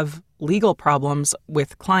have legal problems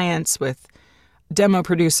with clients, with demo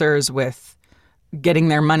producers, with getting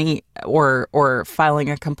their money or filing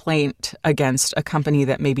a complaint against a company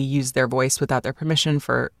that maybe used their voice without their permission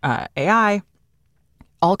for AI,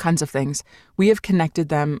 all kinds of things. We have connected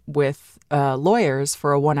them with lawyers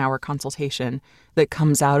for a 1-hour consultation that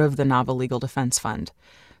comes out of the Nava Legal Defense Fund.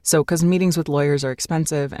 So, because meetings with lawyers are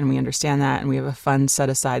expensive and we understand that, and we have a fund set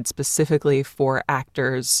aside specifically for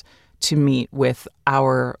actors to meet with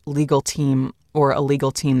our legal team or a legal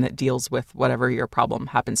team that deals with whatever your problem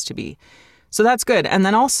happens to be. So that's good. And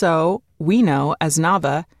then also, we know as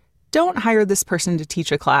Nava, don't hire this person to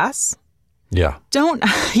teach a class. Yeah. Don't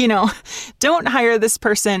hire this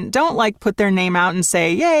person. Don't like put their name out and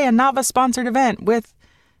say, yay, a Nava sponsored event with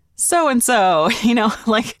so-and-so,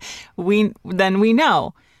 we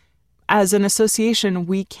know. As an association,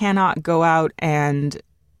 we cannot go out and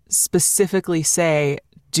specifically say,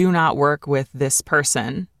 do not work with this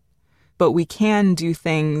person, but we can do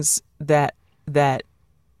things that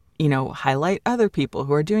highlight other people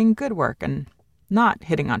who are doing good work and not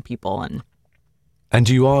hitting on people. And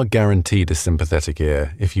you are guaranteed a sympathetic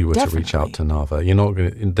ear if you were to reach out to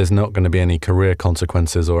Nava. There's not going to be any career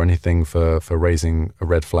consequences or anything for raising a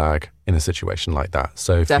red flag in a situation like that.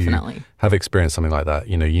 So if you have experienced something like that,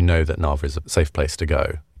 you know that Nava is a safe place to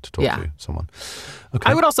go to talk to someone. Okay.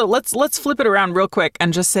 I would also, let's flip it around real quick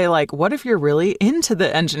and just say, like, what if you're really into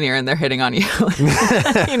the engineer and they're hitting on you? What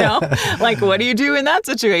do you do in that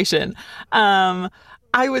situation?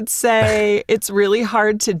 I would say it's really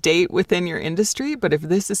hard to date within your industry, but if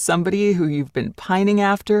this is somebody who you've been pining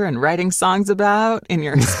after and writing songs about in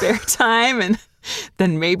your spare time, and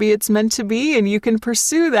then maybe it's meant to be, and you can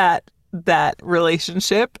pursue that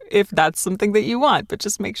relationship if that's something that you want. But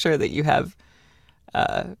just make sure that you have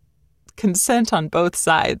consent on both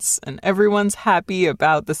sides and everyone's happy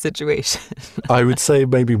about the situation. I would say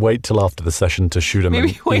maybe wait till after the session to shoot them an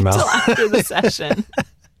email. Maybe wait till after the session.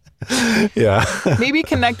 Yeah. Maybe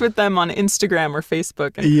connect with them on Instagram or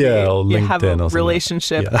Facebook and or LinkedIn have a or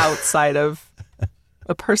relationship outside of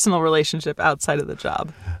a personal relationship outside of the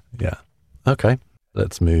job. Yeah. Okay.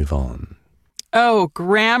 Let's move on. Oh,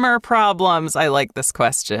 grammar problems. I like this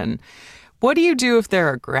question. What do you do if there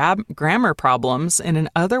are grammar problems in an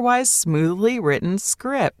otherwise smoothly written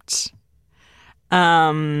script?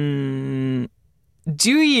 Do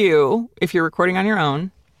you, if you're recording on your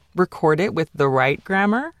own, record it with the right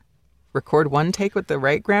grammar? Record one take with the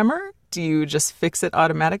right grammar? Do you just fix it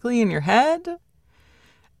automatically in your head?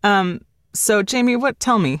 So, Jamie,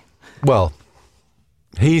 tell me. Well,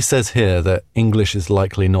 he says here that English is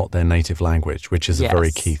likely not their native language, which is a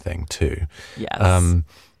very key thing too. Yes.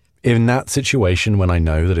 In that situation, when I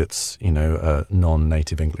know that it's, a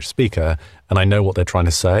non-native English speaker and I know what they're trying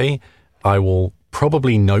to say, I will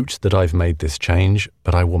probably note that I've made this change,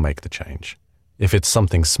 but I will make the change. If it's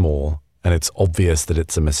something small and it's obvious that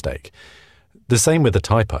it's a mistake. The same with a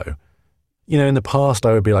typo. In the past,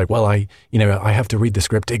 I would be like, well, I have to read the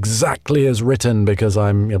script exactly as written because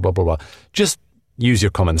I'm blah, blah, blah. Just use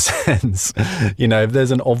your common sense. If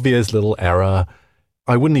there's an obvious little error,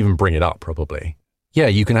 I wouldn't even bring it up probably. Yeah,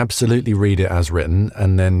 you can absolutely read it as written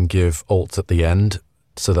and then give alts at the end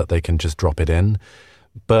so that they can just drop it in.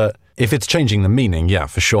 But if it's changing the meaning, yeah,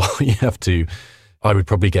 for sure, I would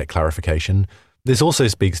probably get clarification. This also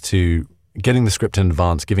speaks to getting the script in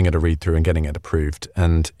advance, giving it a read through and getting it approved.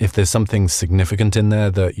 And if there's something significant in there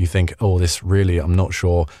that you think, oh, this really, I'm not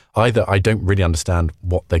sure, either I don't really understand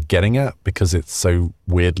what they're getting at because it's so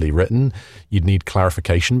weirdly written, you'd need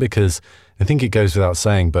clarification because I think it goes without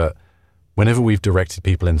saying, but whenever we've directed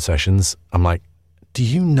people in sessions, I'm like, do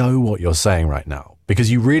you know what you're saying right now? Because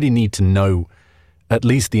you really need to know at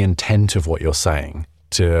least the intent of what you're saying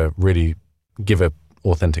to really give a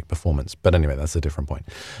authentic performance. But anyway, that's a different point.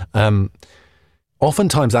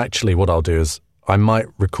 Oftentimes, actually, what I'll do is I might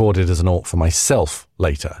record it as an alt for myself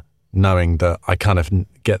later, knowing that I kind of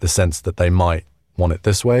get the sense that they might want it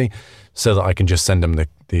this way so that I can just send them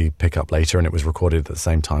the pickup later and it was recorded at the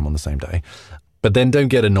same time on the same day. But then don't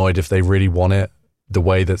get annoyed if they really want it the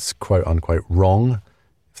way that's quote unquote wrong.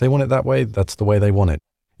 If they want it that way, that's the way they want it.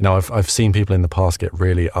 I've seen people in the past get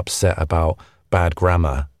really upset about bad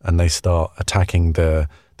grammar and they start attacking the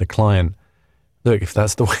client. Look, if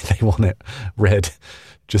that's the way they want it read,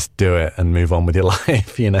 just do it and move on with your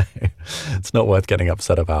life. It's not worth getting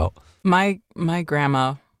upset about. My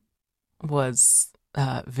grandma was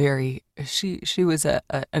she was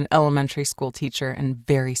an elementary school teacher and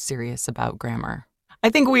very serious about grammar. I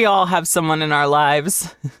think we all have someone in our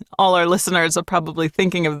lives. All our listeners are probably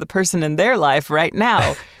thinking of the person in their life right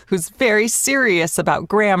now who's very serious about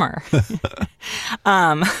grammar.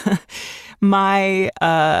 And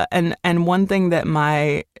one thing that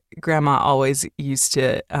my grandma always used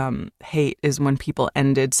to hate is when people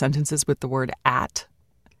ended sentences with the word at.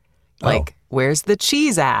 Like, where's the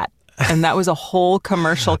cheese at? And that was a whole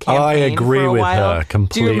commercial campaign. I agree for a with while. her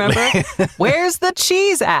completely. Do you remember? Where's the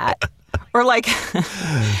cheese at? Or like,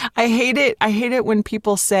 I hate it when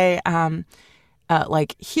people say,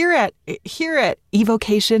 like here at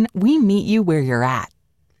Evocation, we meet you where you're at.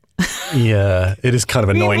 Yeah, it is kind of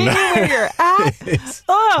annoying. We meet you where you're at.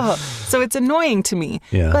 Oh, so it's annoying to me.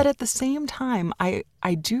 Yeah. But at the same time, I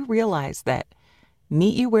do realize that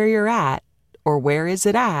meet you where you're at or where is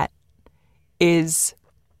it at is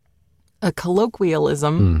a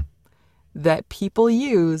colloquialism that people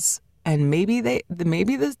use. And maybe the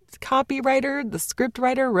copywriter, the script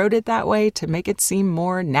writer wrote it that way to make it seem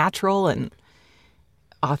more natural and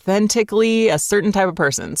authentically a certain type of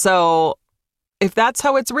person. So if that's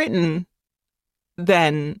how it's written,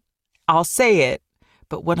 then I'll say it.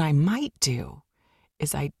 But what I might do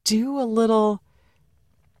is I do a little,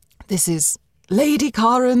 this is Lady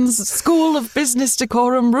Karen's School of Business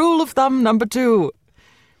Decorum Rule of Thumb number 2.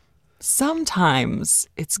 Sometimes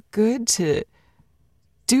it's good to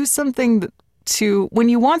do something when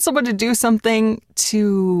you want someone to do something,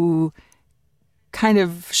 to kind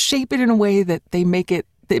of shape it in a way that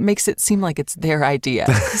that makes it seem like it's their idea.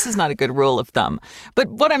 This is not a good rule of thumb. But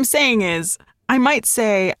what I'm saying is I might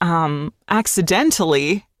say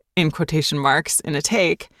accidentally, in quotation marks, in a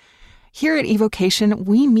take, here at Evocation,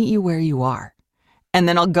 we meet you where you are. And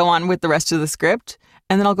then I'll go on with the rest of the script.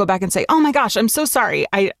 And then I'll go back and say, oh my gosh, I'm so sorry.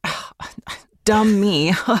 Dumb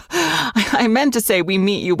me. I meant to say we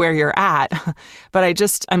meet you where you're at, but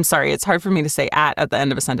I'm sorry. It's hard for me to say at the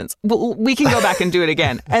end of a sentence. Well, we can go back and do it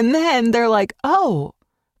again. And then they're like, oh,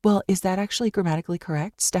 well, is that actually grammatically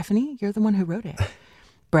correct? Stephanie, you're the one who wrote it.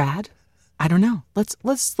 Brad, I don't know.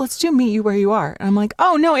 Let's do meet you where you are. And I'm like,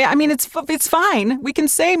 oh no, yeah, I mean, it's fine. We can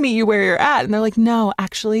say meet you where you're at. And they're like, no,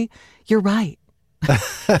 actually, you're right.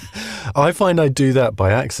 I find I do that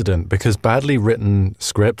by accident because badly written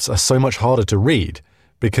scripts are so much harder to read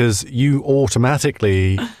because you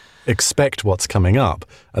automatically expect what's coming up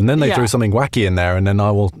and then they throw something wacky in there and then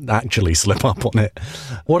I will actually slip up on it.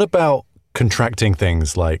 What about contracting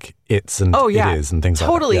things like it's and it is and things like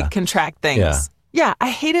that? Totally contract things. Yeah,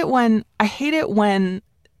 I hate it when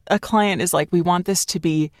a client is like, we want this to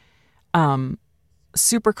be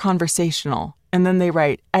super conversational. And then they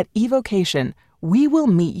write, at evocation, we will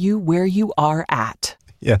meet you where you are at.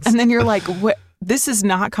 Yes. And then you're like, what? This is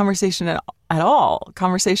not conversational at all.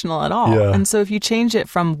 Yeah. And so if you change it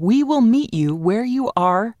from we will meet you where you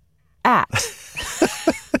are at,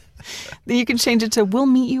 then you can change it to we'll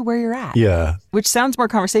meet you where you're at. Yeah. Which sounds more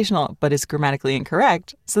conversational, but is grammatically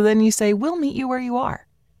incorrect. So then you say, we'll meet you where you are.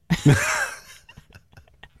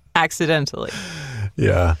 Accidentally.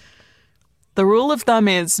 Yeah. The rule of thumb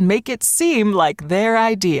is make it seem like their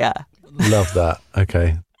idea. Love that.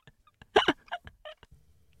 Okay.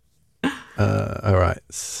 All right.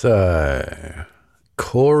 So,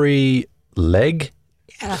 Corey Legg?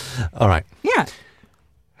 Yeah. All right. Yeah.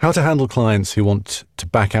 How to handle clients who want to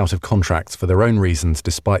back out of contracts for their own reasons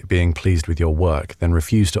despite being pleased with your work, then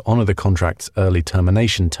refuse to honor the contract's early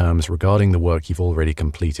termination terms regarding the work you've already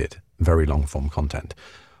completed. Very long form content.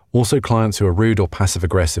 Also, clients who are rude or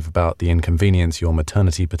passive-aggressive about the inconvenience your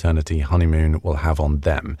maternity, paternity, honeymoon will have on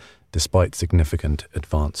them, despite significant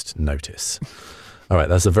advanced notice. All right,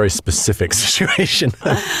 that's a very specific situation.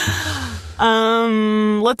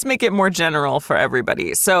 Let's make it more general for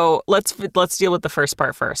everybody. So let's deal with the first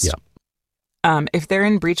part first. Yeah. If they're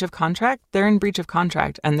in breach of contract, they're in breach of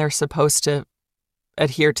contract, and they're supposed to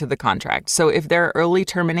adhere to the contract. So if there are early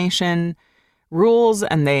termination rules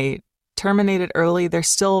and they terminate it early, they're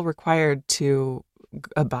still required to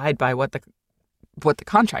abide by what the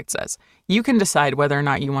contract says. You can decide whether or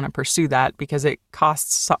not you want to pursue that because it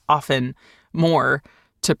costs often more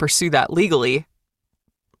to pursue that legally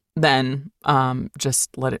than just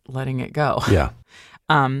letting it go. Yeah.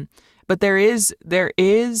 But there is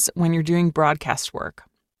when you're doing broadcast work,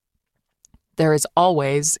 there is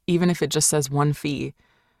always, even if it just says one fee,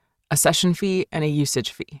 a session fee and a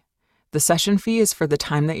usage fee. The session fee is for the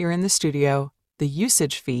time that you're in the studio. The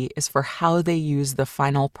usage fee is for how they use the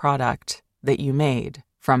final product that you made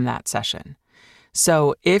from that session.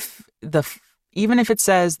 So even if it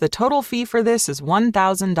says the total fee for this is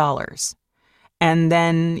 $1,000, and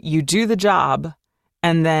then you do the job,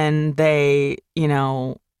 and then they,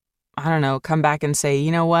 come back and say,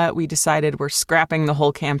 you know what, we decided we're scrapping the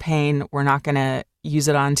whole campaign. We're not going to use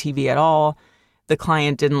it on TV at all. The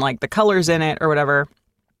client didn't like the colors in it or whatever.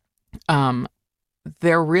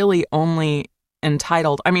 They're really only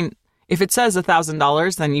entitled. I mean, if it says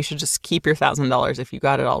 $1,000, then you should just keep your $1,000 if you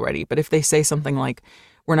got it already. But if they say something like,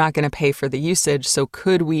 we're not going to pay for the usage, so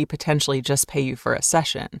could we potentially just pay you for a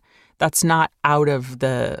session? That's not out of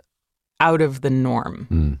the norm.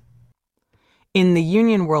 Mm. In the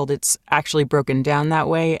union world, it's actually broken down that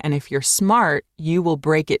way. And if you're smart, you will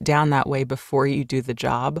break it down that way before you do the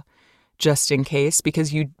job, just in case,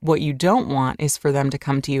 because what you don't want is for them to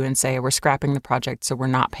come to you and say, we're scrapping the project, so we're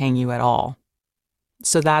not paying you at all.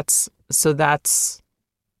 So that's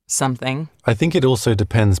something. I think it also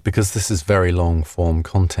depends, because this is very long form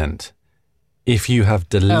content. If you have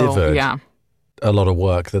delivered a lot of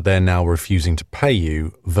work that they're now refusing to pay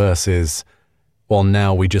you versus, well,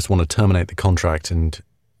 now we just want to terminate the contract and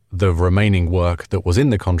the remaining work that was in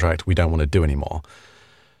the contract we don't want to do anymore.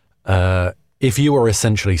 If you are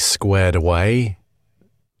essentially squared away,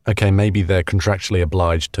 okay, maybe they're contractually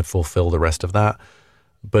obliged to fulfill the rest of that.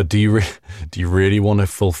 But do you really want to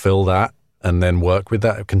fulfill that and then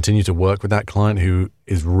continue to work with that client who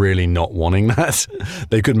is really not wanting that?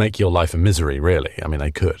 They could make your life a misery, really. I mean,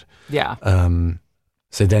 they could. Yeah.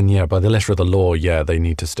 So then, by the letter of the law, they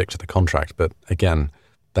need to stick to the contract. But again,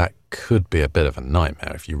 that could be a bit of a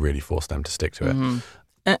nightmare if you really force them to stick to it. Mm-hmm.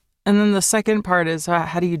 And then the second part is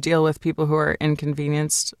how do you deal with people who are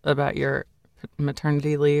inconvenienced about your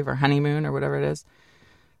maternity leave or honeymoon or whatever it is?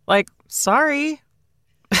 Like, sorry.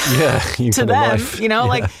 Yeah, to them,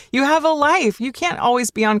 like you have a life. You can't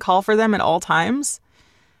always be on call for them at all times.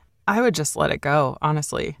 I would just let it go,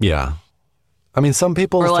 honestly. Yeah. I mean, some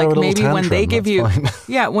people or throw like a little maybe tantrum, when they give you,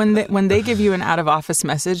 fine. when they give you an out of office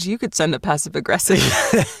message, you could send a passive aggressive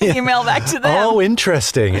email back to them. Oh,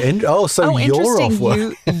 interesting. So you're off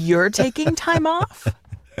work. You're taking time off.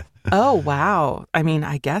 Oh, wow. I mean,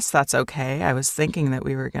 I guess that's okay. I was thinking that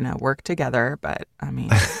we were going to work together, but I mean,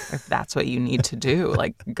 if that's what you need to do,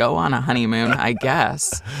 like go on a honeymoon, I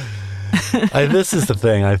guess. This is the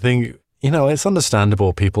thing. I think, it's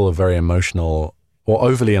understandable. People are very emotional or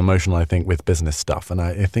overly emotional, I think, with business stuff. And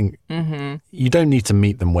I think you don't need to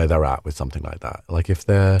meet them where they're at with something like that. Like if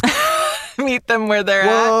they're... meet them where they're at.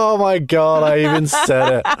 Oh my God, I even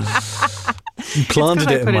said it. You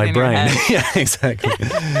planted it in my brain. Yeah, exactly.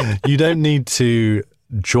 You don't need to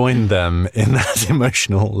join them in that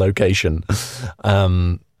emotional location.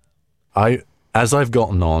 As I've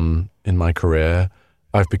gotten on in my career,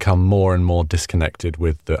 I've become more and more disconnected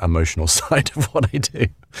with the emotional side of what I do.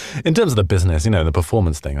 In terms of the business, the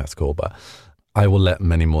performance thing, that's cool, but I will let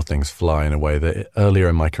many more things fly in a way that earlier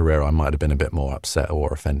in my career I might have been a bit more upset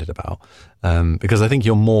or offended about. Because I think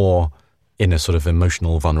you're more in a sort of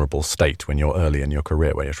emotional, vulnerable state when you're early in your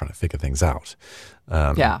career where you're trying to figure things out.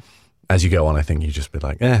 As you go on, I think you just be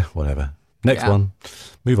like, whatever. Next one,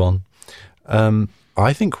 move on.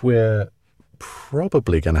 I think we're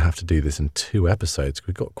probably going to have to do this in 2 episodes.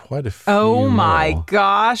 We've got quite a few Oh my more.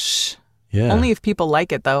 gosh. Yeah. Only if people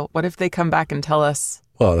like it, though. What if they come back and tell us?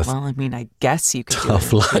 Well, that's I mean, I guess you could do tough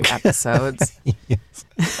it in luck. 2 episodes.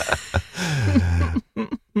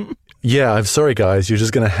 Yeah, I'm sorry, guys. You're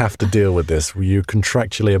just going to have to deal with this. You're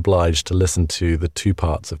contractually obliged to listen to the 2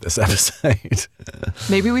 parts of this episode.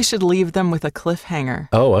 Maybe we should leave them with a cliffhanger.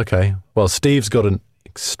 Oh, okay. Well, Steve's got an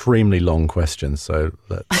extremely long question, so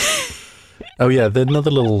let's... Oh, yeah, there's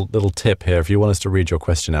another little tip here. If you want us to read your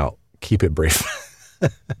question out, keep it brief.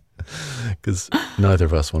 Because neither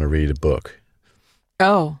of us want to read a book.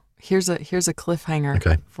 Oh, here's a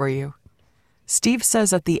cliffhanger for you. Steve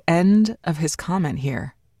says at the end of his comment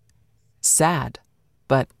here, sad,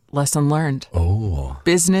 but lesson learned. Oh.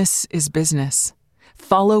 Business is business.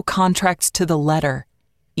 Follow contracts to the letter,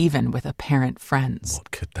 even with apparent friends.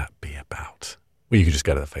 What could that be about? Well, you could just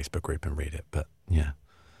go to the Facebook group and read it, but yeah.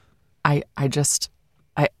 I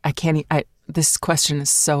can't, this question is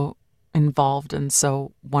so involved and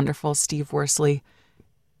so wonderful, Steve Worsley.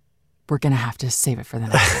 We're going to have to save it for the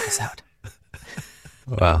next episode.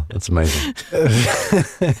 Wow, that's amazing.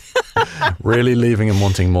 Really leaving and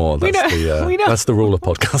wanting more. That's the rule of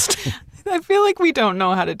podcasting. I feel like we don't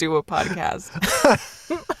know how to do a podcast. So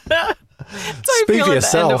I Speak feel for at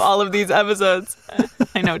yourself. the end of all of these episodes.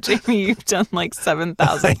 I know, Jamie, you've done like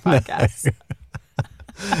 7,000 podcasts.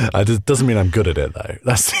 It doesn't mean I'm good at it,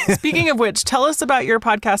 though. Speaking of which, tell us about your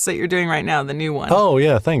podcast that you're doing right now, the new one. Oh,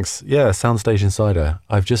 yeah, thanks. Yeah, Soundstage Insider.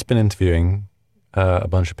 I've just been interviewing a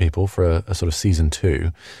bunch of people for a sort of season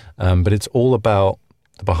 2, but it's all about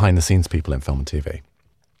the behind-the-scenes people in film and TV.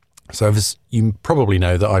 So as you probably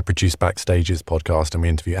know that I produce Backstage's podcast and we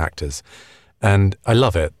interview actors. And I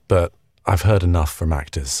love it, but I've heard enough from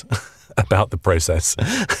actors about the process.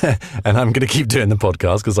 And I'm going to keep doing the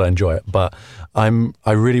podcast because I enjoy it. But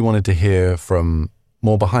I really wanted to hear from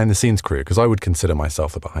more behind-the-scenes crew because I would consider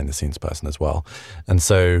myself a behind-the-scenes person as well. And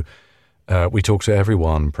so we talk to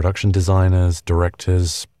everyone, production designers,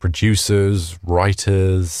 directors, producers,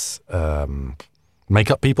 writers,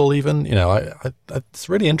 makeup people even. It's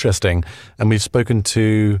really interesting. And we've spoken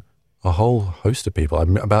to a whole host of people.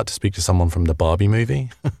 I'm about to speak to someone from the Barbie movie.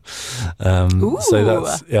 So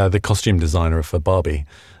that's, the costume designer for Barbie.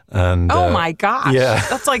 And my gosh. Yeah.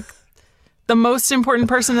 That's like the most important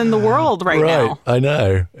person in the world right now. I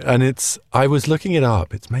know. And I was looking it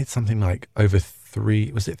up. It's made something like over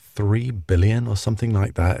 3 billion or something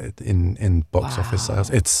like that in box office sales.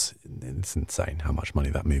 It's insane how much money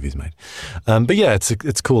that movie's made. But yeah,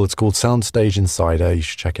 it's cool. It's called Soundstage Insider. You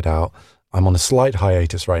should check it out. I'm on a slight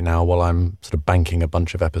hiatus right now while I'm sort of banking a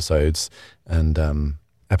bunch of episodes, and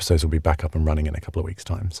episodes will be back up and running in a couple of weeks'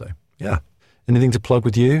 time. So yeah, anything to plug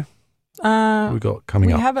with you? We got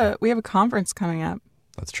coming up. We have a conference coming up.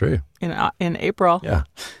 That's true. In April. Yeah,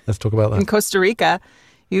 let's talk about that. In Costa Rica,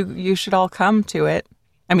 you should all come to it.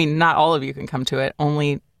 I mean, not all of you can come to it.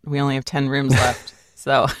 We only have 10 rooms left,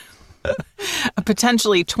 so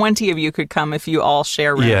potentially 20 of you could come if you all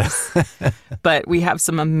share rooms. Yeah. But we have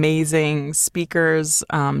some amazing speakers.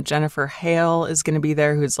 Jennifer Hale is going to be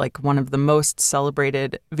there, who's like one of the most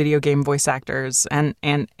celebrated video game voice actors and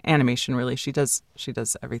animation. Really, she does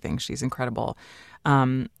everything. She's incredible.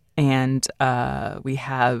 And we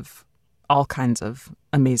have all kinds of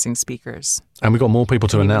amazing speakers. And we've got more people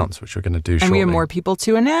to announce, which we're going to do shortly. And we have more people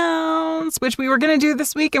to announce, which we were going to do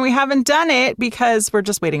this week, and we haven't done it because we're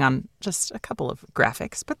just waiting on just a couple of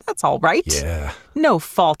graphics. But that's all right. Yeah. No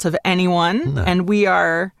fault of anyone. No. And we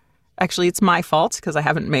are... Actually, it's my fault because I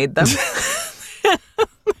haven't made them.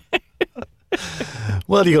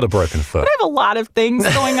 Well, you got a broken foot. I have a lot of things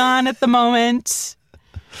going on at the moment.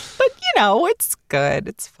 But, it's good.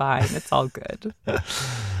 It's fine. It's all good.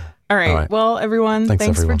 All right. Well, everyone,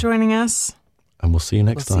 thanks for joining us. And we'll see you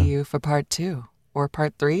next time. We'll see you for part 2 or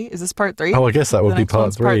part 3. Is this part 3? Oh, I guess that would be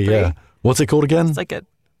part 3, yeah. What's it called again? It's like a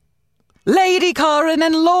Lady Corin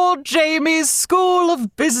and Lord Jamie's School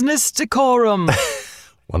of Business Decorum.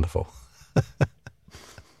 Wonderful.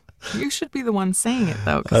 You should be the one saying it,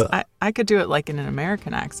 though, because I could do it like in an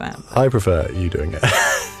American accent. I prefer you doing it.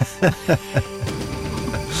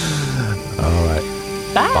 All right.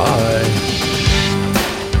 Bye. Bye.